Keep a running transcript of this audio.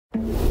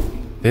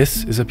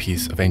This is a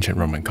piece of ancient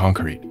Roman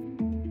concrete.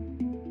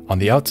 On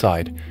the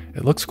outside,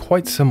 it looks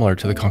quite similar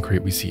to the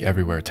concrete we see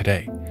everywhere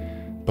today,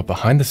 but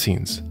behind the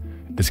scenes,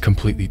 it's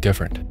completely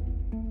different.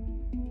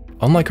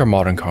 Unlike our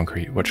modern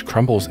concrete, which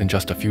crumbles in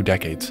just a few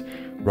decades,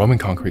 Roman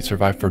concrete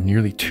survived for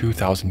nearly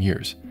 2,000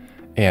 years,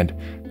 and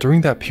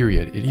during that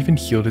period, it even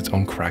healed its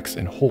own cracks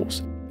and holes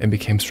and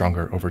became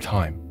stronger over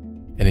time.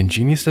 An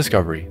ingenious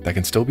discovery that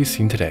can still be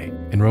seen today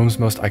in Rome's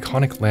most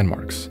iconic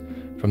landmarks,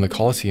 from the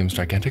Colosseum's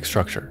gigantic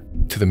structure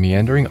to the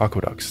meandering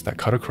aqueducts that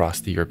cut across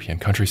the European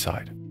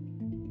countryside.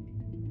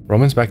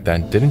 Romans back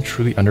then didn't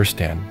truly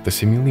understand the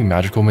seemingly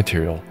magical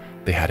material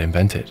they had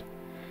invented.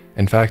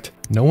 In fact,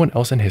 no one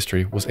else in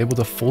history was able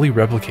to fully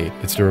replicate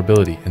its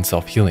durability and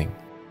self-healing.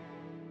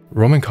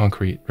 Roman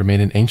concrete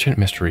remained an ancient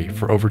mystery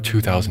for over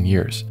 2,000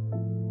 years.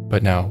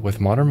 But now, with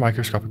modern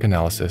microscopic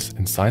analysis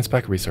and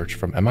science-backed research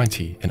from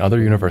MIT and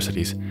other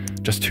universities,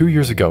 just 2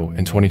 years ago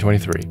in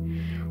 2023,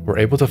 we're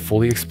able to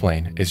fully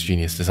explain its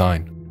genius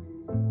design.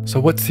 So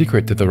what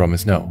secret did the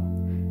Romans know?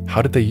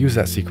 How did they use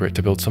that secret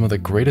to build some of the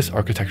greatest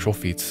architectural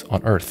feats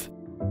on Earth?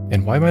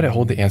 And why might it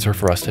hold the answer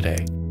for us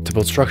today to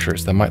build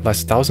structures that might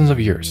last thousands of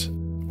years,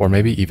 or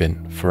maybe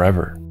even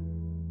forever?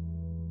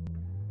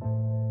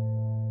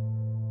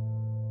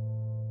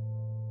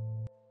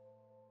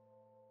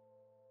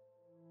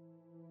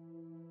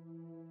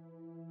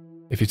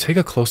 If you take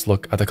a close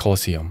look at the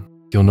Colosseum,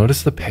 you'll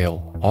notice the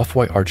pale,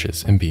 off-white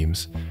arches and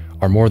beams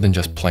are more than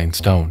just plain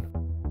stone.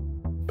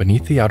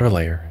 Beneath the outer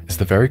layer is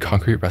the very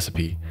concrete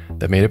recipe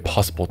that made it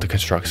possible to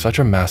construct such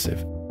a massive,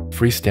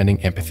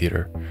 freestanding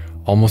amphitheater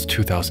almost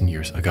 2,000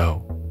 years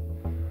ago.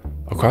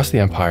 Across the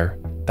empire,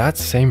 that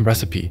same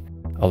recipe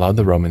allowed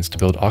the Romans to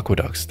build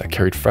aqueducts that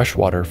carried fresh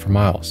water for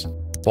miles,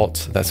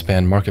 vaults that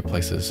spanned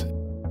marketplaces,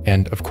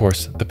 and of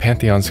course, the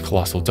Pantheon's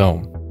colossal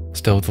dome,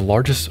 still the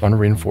largest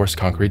unreinforced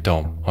concrete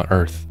dome on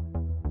Earth.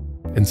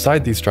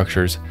 Inside these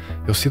structures,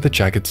 you'll see the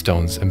jagged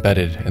stones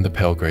embedded in the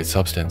pale gray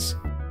substance.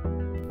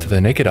 To the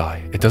naked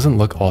eye, it doesn't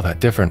look all that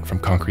different from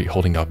concrete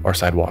holding up our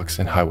sidewalks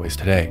and highways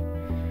today.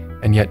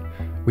 And yet,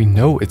 we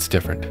know it's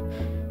different.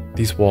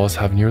 These walls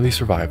have nearly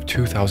survived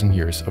 2,000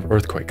 years of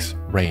earthquakes,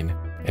 rain,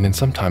 and in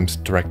sometimes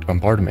direct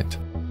bombardment,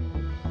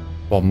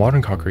 while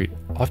modern concrete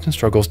often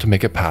struggles to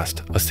make it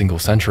past a single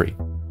century.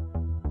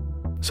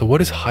 So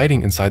what is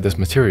hiding inside this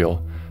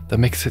material that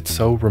makes it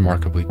so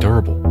remarkably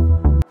durable?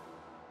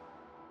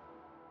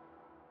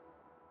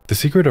 The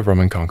secret of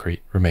Roman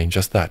concrete remained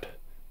just that,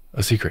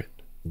 a secret.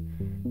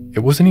 It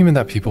wasn't even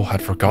that people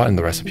had forgotten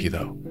the recipe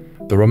though.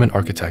 The Roman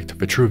architect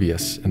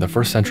Vitruvius in the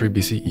 1st century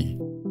BCE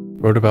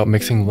wrote about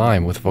mixing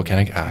lime with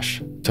volcanic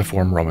ash to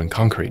form Roman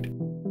concrete,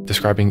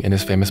 describing in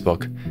his famous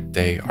book,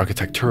 De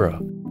Architectura,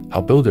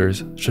 how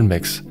builders should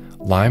mix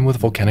lime with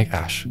volcanic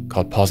ash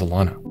called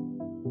pozzolana.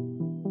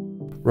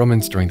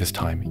 Romans during this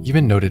time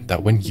even noted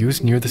that when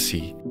used near the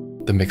sea,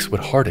 the mix would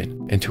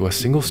harden into a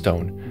single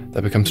stone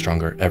that becomes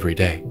stronger every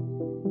day.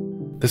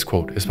 This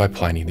quote is by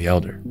Pliny the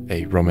Elder,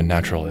 a Roman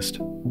naturalist.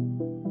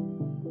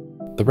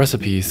 The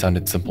recipe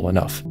sounded simple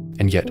enough,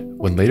 and yet,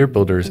 when later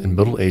builders in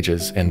Middle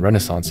Ages and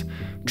Renaissance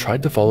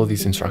tried to follow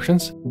these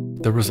instructions,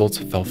 the results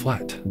fell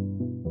flat.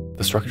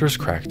 The structures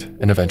cracked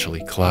and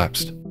eventually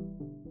collapsed.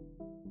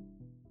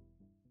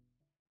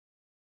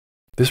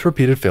 This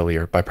repeated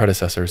failure by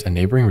predecessors in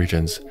neighboring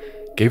regions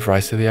gave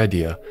rise to the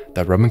idea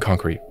that Roman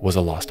concrete was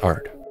a lost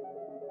art.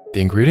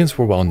 The ingredients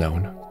were well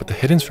known, but the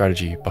hidden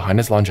strategy behind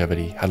its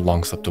longevity had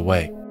long slipped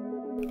away.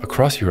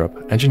 Across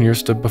Europe, engineers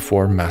stood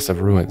before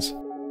massive ruins,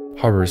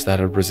 harbors that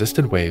had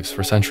resisted waves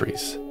for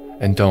centuries,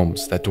 and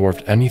domes that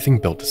dwarfed anything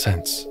built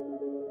since,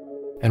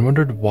 and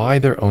wondered why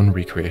their own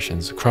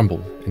recreations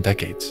crumbled in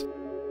decades.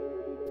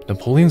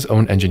 Napoleon's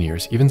own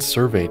engineers even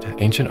surveyed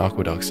ancient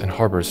aqueducts and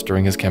harbors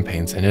during his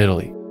campaigns in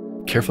Italy,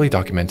 carefully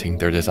documenting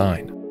their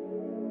design.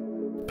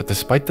 But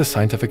despite the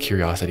scientific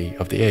curiosity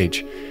of the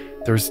age,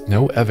 there is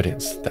no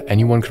evidence that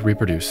anyone could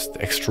reproduce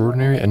the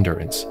extraordinary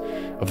endurance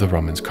of the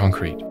Romans'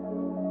 concrete.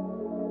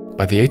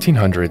 By the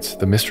 1800s,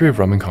 the mystery of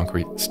Roman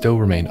concrete still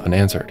remained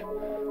unanswered,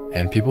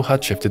 and people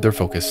had shifted their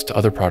focus to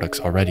other products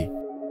already.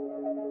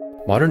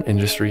 Modern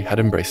industry had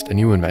embraced a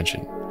new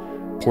invention,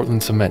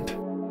 Portland cement,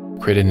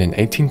 created in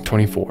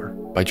 1824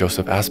 by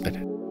Joseph Aspet.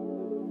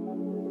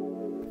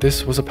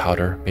 This was a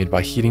powder made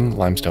by heating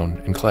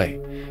limestone and clay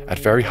at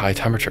very high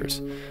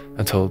temperatures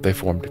until they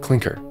formed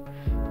clinker,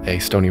 a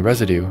stony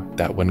residue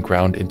that, when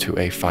ground into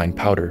a fine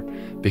powder,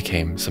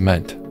 became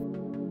cement.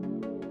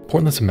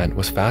 Portland cement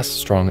was fast,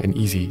 strong, and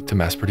easy to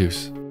mass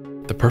produce,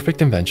 the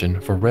perfect invention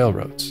for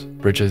railroads,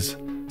 bridges,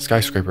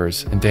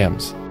 skyscrapers, and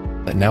dams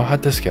that now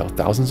had to scale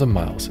thousands of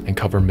miles and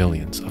cover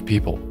millions of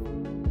people.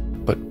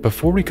 But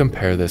before we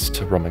compare this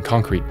to Roman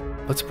concrete,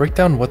 let's break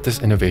down what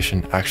this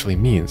innovation actually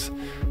means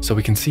so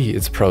we can see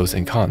its pros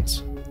and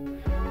cons.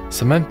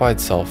 Cement by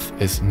itself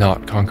is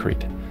not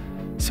concrete.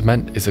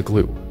 Cement is a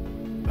glue,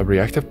 a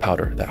reactive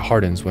powder that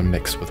hardens when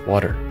mixed with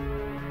water.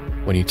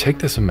 When you take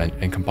the cement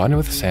and combine it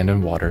with sand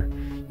and water,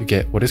 you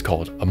get what is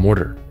called a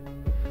mortar.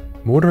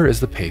 Mortar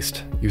is the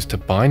paste used to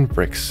bind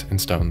bricks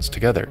and stones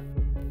together.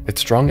 It's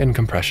strong in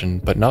compression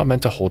but not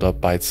meant to hold up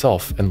by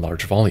itself in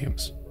large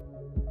volumes.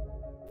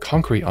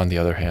 Concrete, on the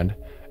other hand,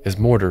 is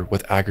mortar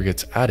with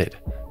aggregates added,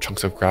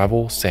 chunks of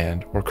gravel,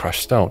 sand, or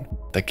crushed stone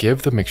that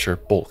give the mixture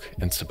bulk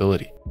and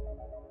stability.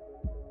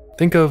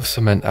 Think of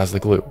cement as the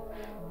glue,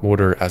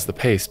 mortar as the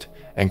paste,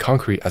 and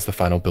concrete as the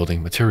final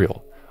building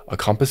material, a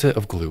composite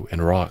of glue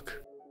and rock.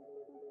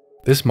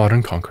 This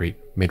modern concrete,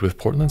 made with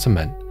Portland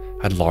cement,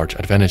 had large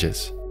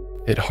advantages.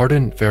 It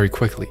hardened very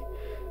quickly,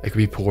 it could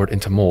be poured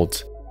into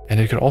molds, and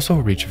it could also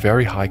reach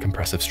very high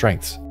compressive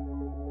strengths.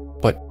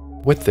 But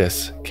with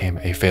this came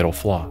a fatal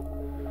flaw.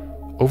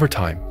 Over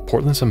time,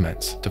 Portland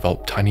cements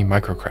developed tiny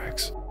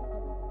microcracks.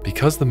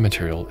 Because the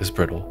material is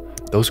brittle,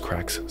 those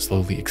cracks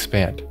slowly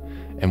expand,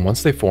 and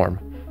once they form,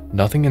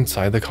 nothing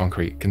inside the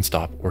concrete can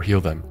stop or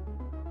heal them.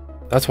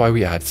 That's why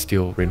we add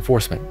steel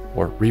reinforcement,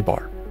 or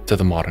rebar, to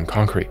the modern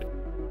concrete,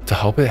 to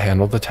help it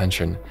handle the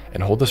tension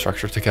and hold the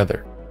structure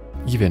together,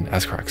 even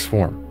as cracks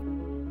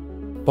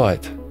form.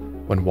 But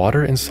when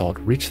water and salt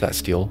reach that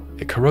steel,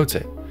 it corrodes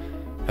it,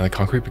 and the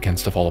concrete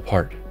begins to fall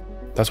apart.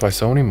 That's why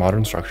so many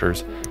modern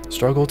structures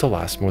struggle to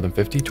last more than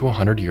 50 to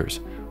 100 years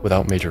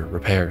without major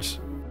repairs.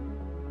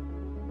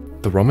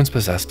 The Romans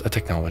possessed a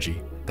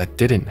technology that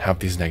didn't have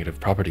these negative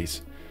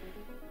properties,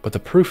 but the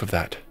proof of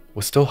that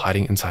was still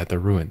hiding inside their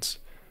ruins,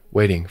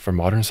 waiting for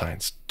modern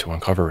science to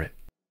uncover it.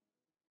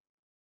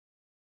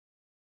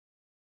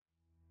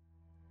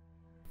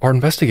 Our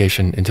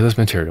investigation into this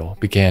material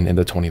began in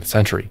the 20th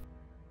century,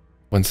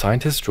 when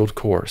scientists drilled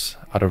cores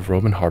out of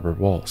Roman harbor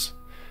walls,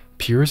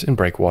 piers and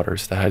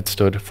breakwaters that had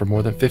stood for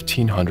more than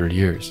 1,500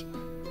 years.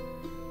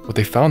 What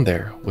they found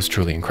there was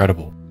truly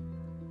incredible.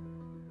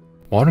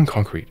 Modern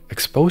concrete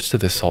exposed to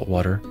this salt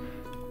water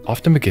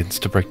often begins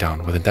to break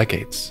down within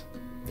decades.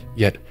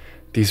 Yet,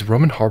 these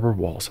Roman harbor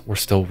walls were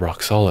still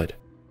rock solid.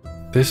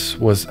 This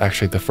was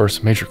actually the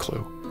first major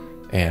clue,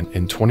 and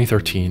in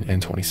 2013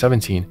 and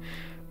 2017,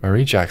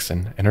 Marie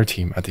Jackson and her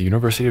team at the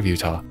University of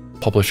Utah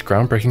published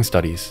groundbreaking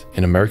studies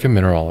in American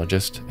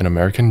Mineralogist and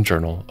American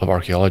Journal of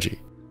Archaeology.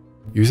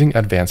 Using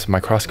advanced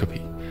microscopy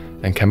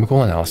and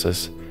chemical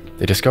analysis,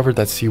 they discovered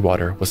that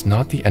seawater was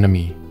not the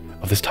enemy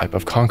of this type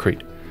of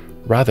concrete.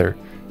 Rather,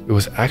 it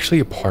was actually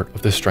a part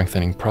of the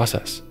strengthening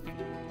process.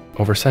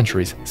 Over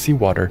centuries,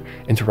 seawater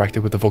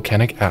interacted with the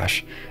volcanic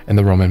ash in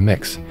the Roman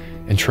mix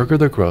and triggered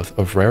the growth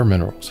of rare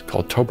minerals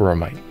called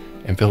toberomite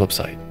and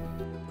philipsite.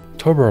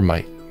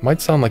 Toberomite might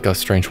sound like a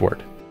strange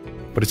word,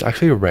 but it's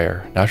actually a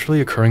rare,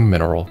 naturally occurring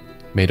mineral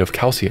made of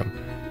calcium,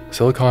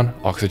 silicon,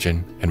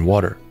 oxygen, and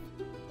water.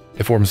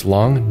 It forms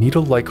long,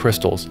 needle-like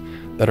crystals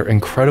that are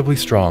incredibly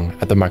strong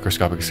at the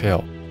microscopic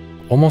scale,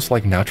 almost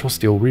like natural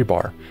steel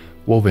rebar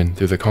woven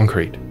through the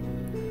concrete.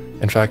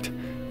 In fact,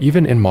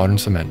 even in modern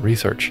cement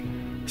research,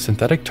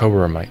 synthetic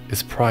toberomite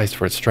is prized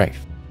for its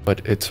strength,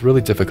 but it's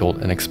really difficult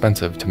and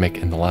expensive to make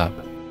in the lab.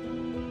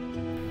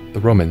 The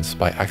Romans,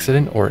 by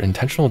accident or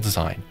intentional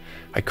design,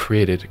 had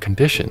created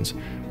conditions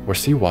where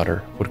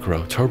seawater would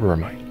grow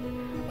toberomite,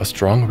 a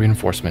strong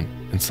reinforcement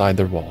inside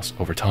their walls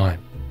over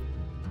time.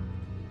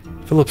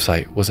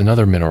 Philipsite was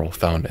another mineral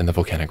found in the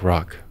volcanic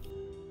rock.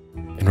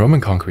 In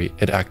Roman concrete,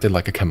 it acted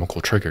like a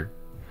chemical trigger.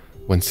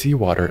 When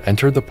seawater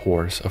entered the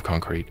pores of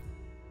concrete,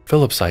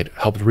 philipsite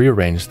helped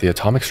rearrange the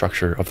atomic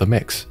structure of the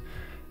mix,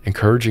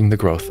 encouraging the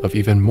growth of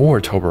even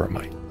more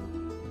toberomite.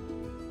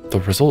 The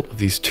result of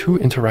these two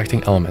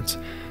interacting elements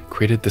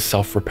created this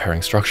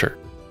self-repairing structure.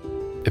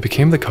 It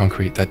became the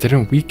concrete that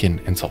didn't weaken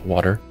in salt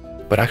water,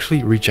 but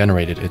actually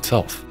regenerated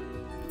itself.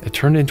 It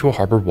turned into a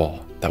harbor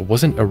wall that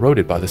wasn't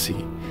eroded by the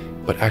sea,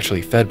 but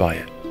actually fed by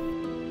it.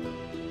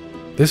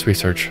 This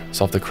research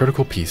solved a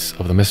critical piece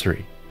of the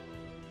mystery: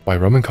 why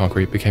Roman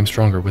concrete became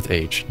stronger with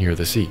age near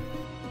the sea.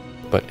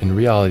 But in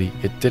reality,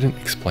 it didn't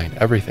explain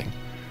everything.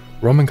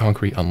 Roman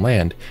concrete on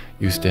land,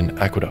 used in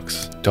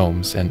aqueducts,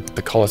 domes, and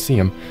the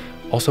Colosseum,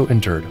 also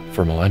endured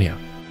for millennia.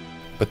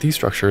 But these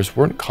structures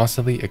weren't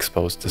constantly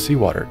exposed to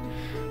seawater,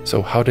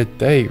 so how did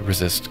they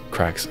resist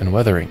cracks and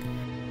weathering?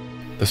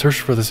 The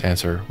search for this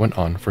answer went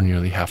on for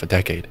nearly half a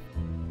decade.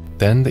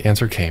 Then the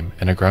answer came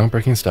in a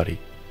groundbreaking study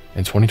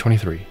in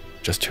 2023,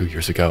 just 2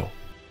 years ago.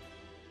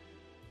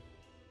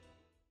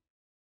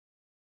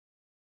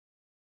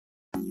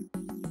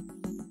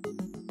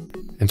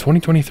 In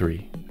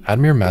 2023,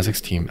 Admir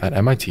Mazik's team at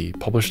MIT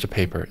published a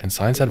paper in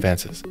Science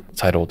Advances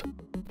titled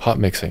Hot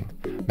Mixing: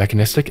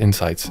 Mechanistic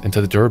Insights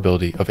into the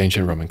Durability of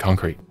Ancient Roman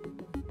Concrete.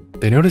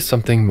 They noticed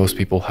something most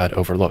people had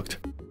overlooked.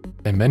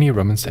 In many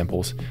Roman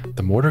samples,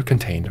 the mortar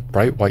contained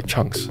bright white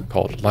chunks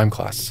called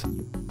limeclasts.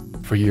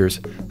 For years,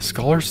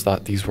 scholars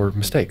thought these were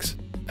mistakes,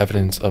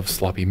 evidence of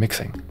sloppy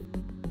mixing.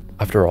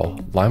 After all,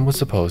 lime was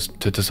supposed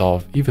to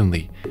dissolve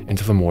evenly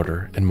into the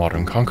mortar in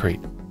modern concrete.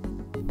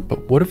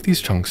 But what if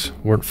these chunks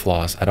weren't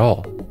flaws at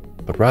all,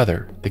 but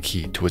rather the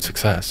key to its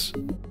success?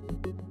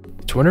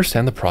 To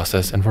understand the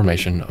process and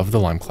formation of the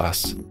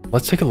limeclasts,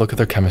 let's take a look at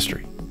their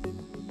chemistry.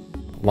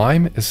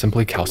 Lime is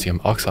simply calcium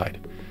oxide,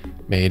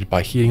 made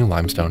by heating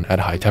limestone at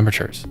high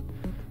temperatures.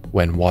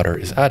 When water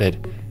is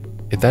added,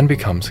 it then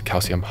becomes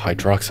calcium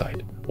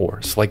hydroxide,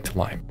 or slaked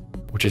lime,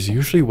 which which is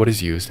usually what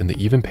is used in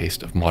the even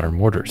paste of modern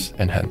mortars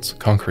and hence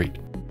concrete.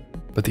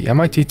 But the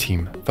MIT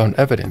team found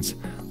evidence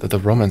that the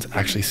Romans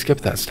actually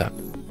skipped that step.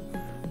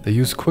 They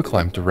used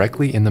quicklime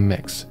directly in the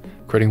mix,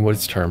 creating what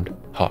is termed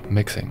hot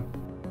mixing.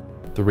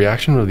 The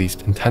reaction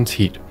released intense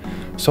heat,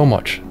 so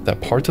much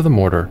that parts of the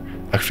mortar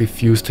actually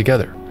fused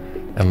together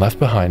and left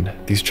behind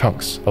these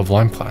chunks of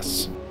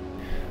limeclasts.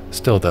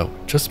 Still though,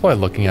 just by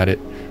looking at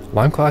it,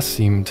 limeclast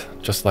seemed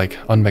just like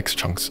unmixed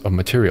chunks of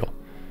material.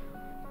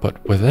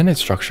 But within its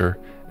structure,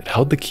 it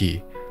held the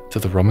key to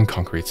the Roman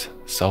concrete's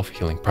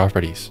self-healing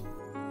properties.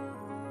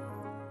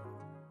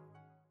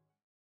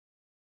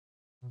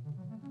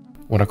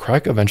 When a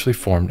crack eventually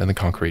formed in the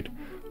concrete,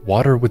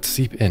 water would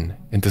seep in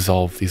and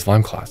dissolve these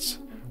limeclasts,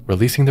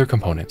 releasing their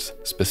components,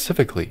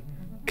 specifically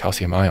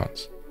calcium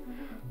ions.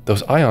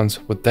 Those ions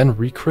would then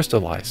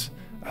recrystallize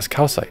as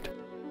calcite,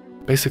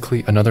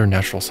 basically another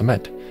natural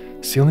cement,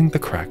 sealing the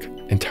crack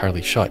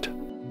entirely shut.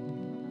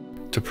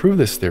 To prove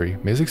this theory,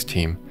 Mazik's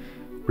team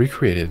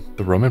recreated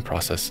the Roman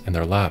process in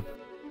their lab.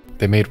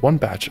 They made one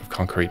batch of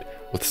concrete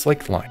with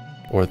slaked lime,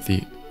 or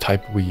the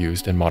type we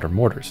used in modern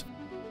mortars,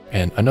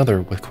 and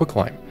another with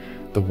quicklime,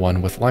 the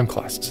one with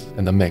limeclasts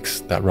in the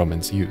mix that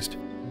Romans used.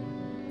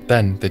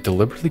 Then they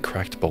deliberately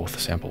cracked both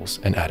samples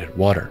and added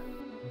water.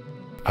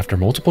 After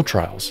multiple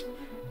trials,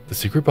 the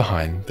secret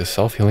behind this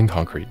self-healing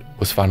concrete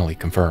was finally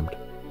confirmed.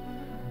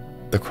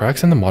 The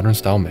cracks in the modern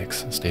style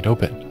mix stayed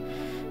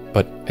open,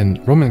 but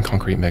in Roman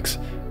concrete mix,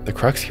 the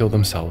cracks healed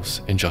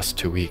themselves in just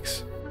 2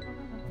 weeks.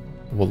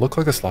 What looked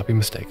like a sloppy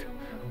mistake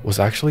was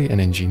actually an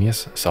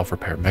ingenious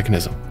self-repair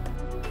mechanism,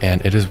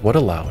 and it is what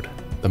allowed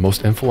the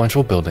most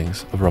influential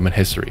buildings of Roman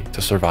history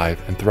to survive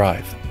and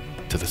thrive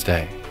to this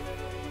day.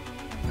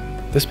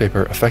 This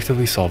paper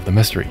effectively solved the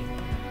mystery.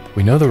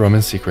 We know the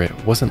Roman secret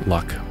wasn't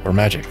luck or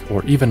magic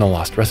or even a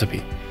lost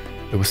recipe.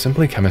 It was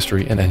simply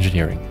chemistry and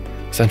engineering,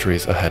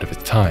 centuries ahead of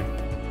its time.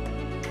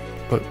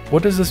 But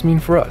what does this mean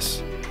for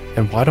us?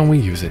 And why don't we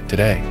use it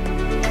today?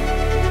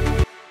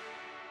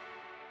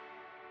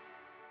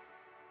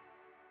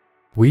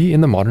 We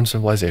in the modern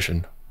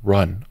civilization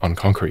run on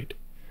concrete.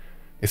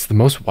 It's the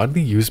most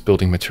widely used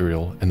building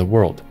material in the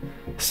world,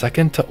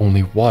 second to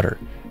only water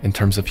in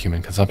terms of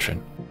human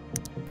consumption.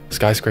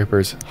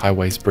 Skyscrapers,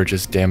 highways,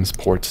 bridges, dams,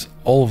 ports,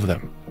 all of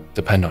them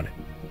depend on it.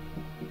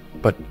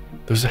 But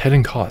there's a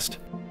hidden cost.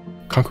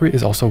 Concrete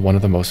is also one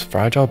of the most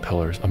fragile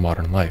pillars of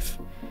modern life.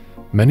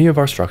 Many of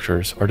our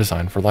structures are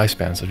designed for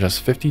lifespans of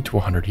just 50 to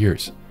 100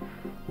 years.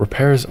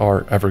 Repairs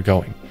are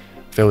ever-going,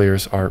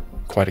 failures are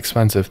quite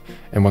expensive,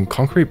 and when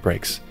concrete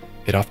breaks,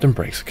 it often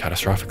breaks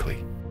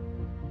catastrophically.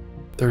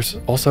 There's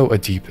also a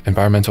deep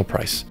environmental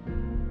price.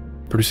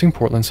 Producing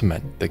Portland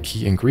cement, the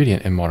key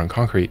ingredient in modern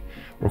concrete,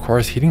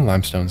 requires heating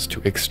limestones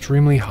to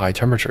extremely high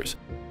temperatures,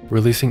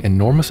 releasing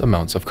enormous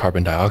amounts of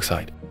carbon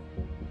dioxide.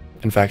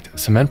 In fact,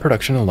 cement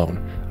production alone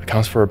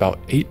accounts for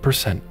about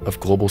 8% of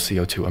global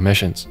CO2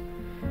 emissions.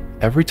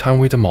 Every time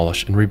we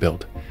demolish and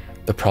rebuild,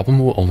 the problem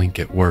will only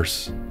get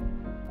worse.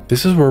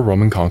 This is where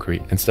Roman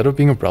concrete, instead of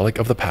being a relic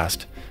of the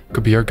past,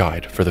 could be our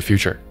guide for the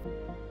future.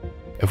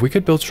 If we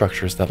could build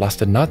structures that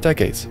lasted not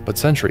decades, but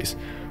centuries,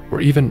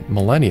 or even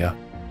millennia,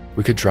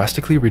 we could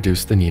drastically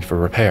reduce the need for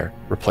repair,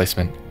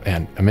 replacement,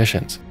 and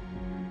emissions.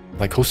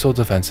 Like coastal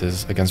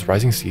defenses against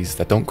rising seas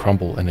that don't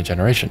crumble in a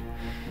generation,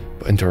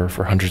 but endure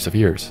for hundreds of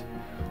years.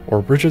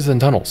 Or bridges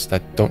and tunnels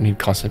that don't need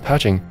constant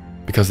patching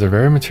because their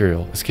very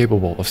material is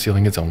capable of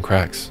sealing its own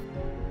cracks.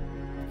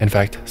 In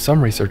fact,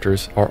 some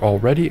researchers are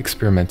already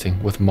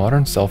experimenting with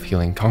modern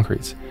self-healing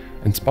concretes,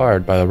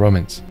 inspired by the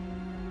Romans.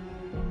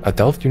 At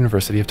Delft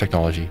University of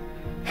Technology,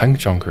 Henk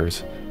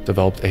Jonkers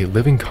developed a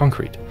living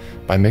concrete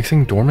by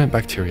mixing dormant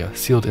bacteria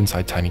sealed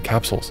inside tiny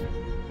capsules.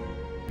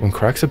 When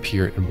cracks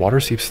appear and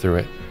water seeps through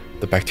it,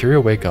 the bacteria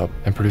wake up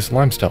and produce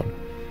limestone,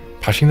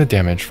 patching the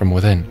damage from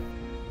within.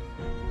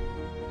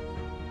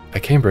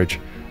 At Cambridge,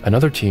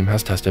 another team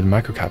has tested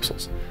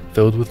microcapsules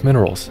filled with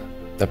minerals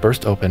that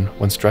burst open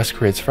when stress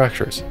creates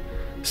fractures,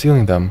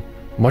 sealing them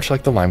much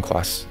like the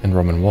limeclasts in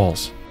Roman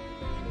walls.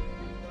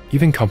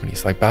 Even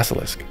companies like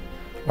Basilisk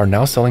are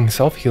now selling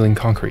self-healing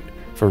concrete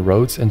for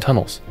roads and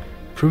tunnels,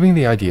 proving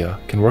the idea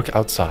can work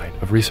outside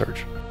of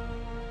research.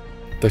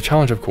 The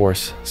challenge, of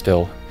course,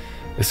 still,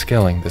 is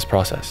scaling this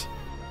process.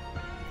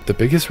 The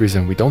biggest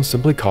reason we don't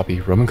simply copy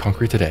Roman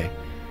concrete today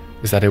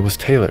is that it was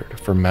tailored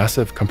for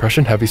massive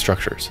compression-heavy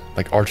structures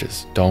like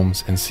arches,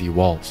 domes, and sea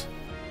walls.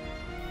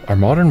 Our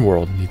modern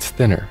world needs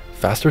thinner,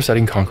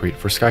 faster-setting concrete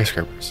for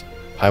skyscrapers,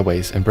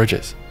 highways, and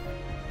bridges.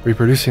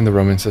 Reproducing the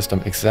Roman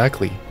system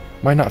exactly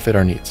might not fit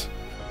our needs,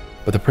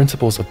 but the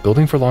principles of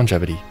building for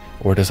longevity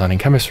or designing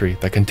chemistry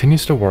that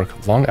continues to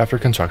work long after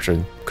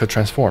construction could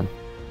transform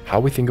how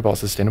we think about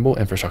sustainable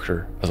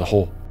infrastructure as a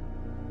whole.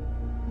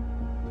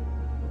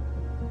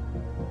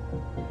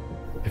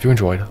 If you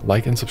enjoyed,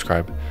 like and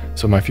subscribe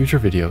so my future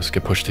videos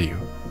get pushed to you.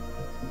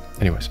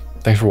 Anyways,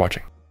 thanks for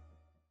watching.